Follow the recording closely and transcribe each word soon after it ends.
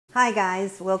Hi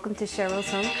guys, welcome to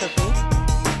Cheryl's Home Cooking.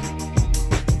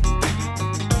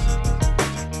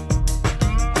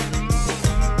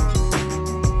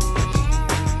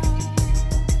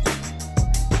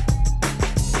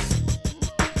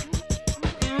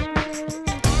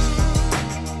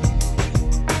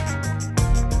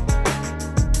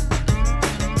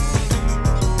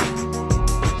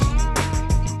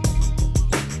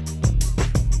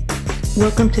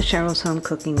 Welcome to Cheryl's Home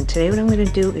Cooking, and today what I'm going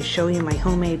to do is show you my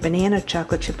homemade banana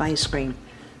chocolate chip ice cream.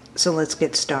 So let's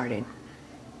get started.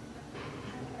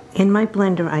 In my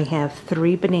blender I have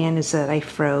 3 bananas that I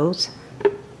froze.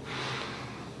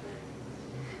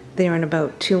 They're in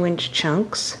about 2-inch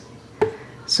chunks.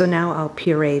 So now I'll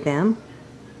puree them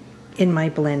in my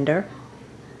blender.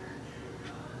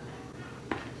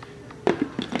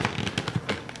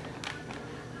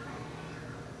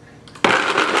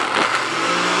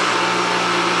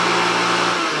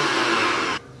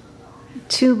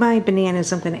 To my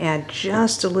bananas, I'm going to add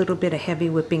just a little bit of heavy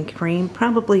whipping cream,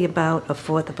 probably about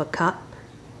 1/4 of a cup.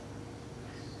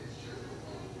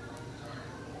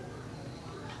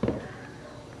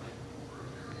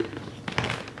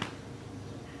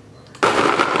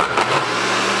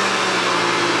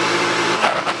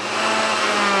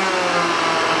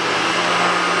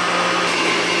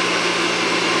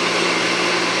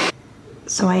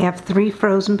 So I have 3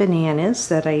 frozen bananas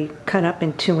that I cut up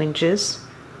in 2 inches.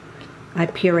 I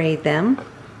pureed them.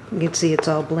 You can see it's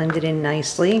all blended in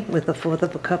nicely with 1/4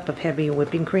 of a cup of heavy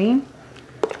whipping cream.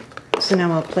 So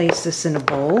now I'll place this in a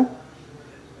bowl.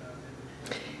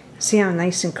 See how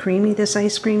nice and creamy this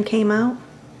ice cream came out?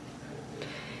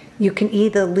 You can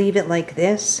either leave it like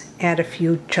this, add a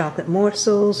few chocolate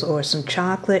morsels or some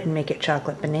chocolate and make it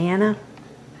chocolate banana.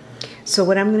 So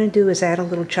what I'm going to do is add a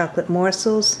little chocolate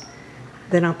morsels,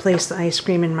 then I'll place the ice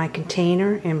cream in my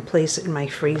container and place it in my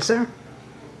freezer.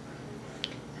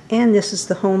 And this is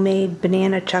the homemade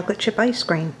banana chocolate chip ice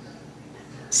cream.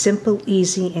 Simple,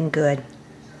 easy, and good.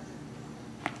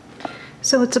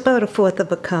 So it's about 1/4 of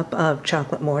a cup of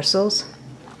chocolate morsels.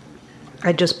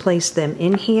 I just placed them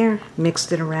in here,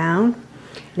 mixed it around.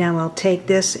 Now I'll take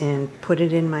this and put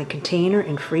it in my container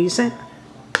and freeze it.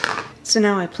 So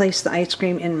now I place the ice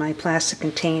cream in my plastic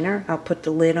container. I'll put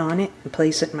the lid on it and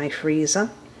place it in my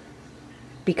freezer,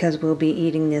 because we'll be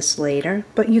eating this later,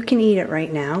 but you can eat it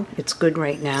right now. It's good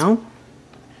right now.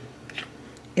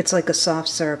 It's like a soft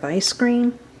serve ice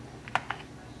cream.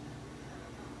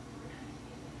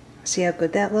 See how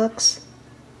good that looks?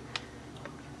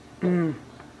 It's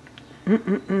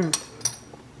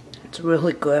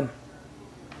really good.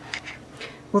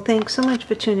 Well, thanks so much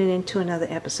for tuning in to another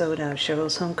episode of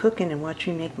Cheryl's Home Cooking and watch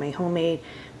me make my homemade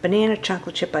banana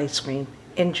chocolate chip ice cream.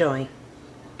 Enjoy.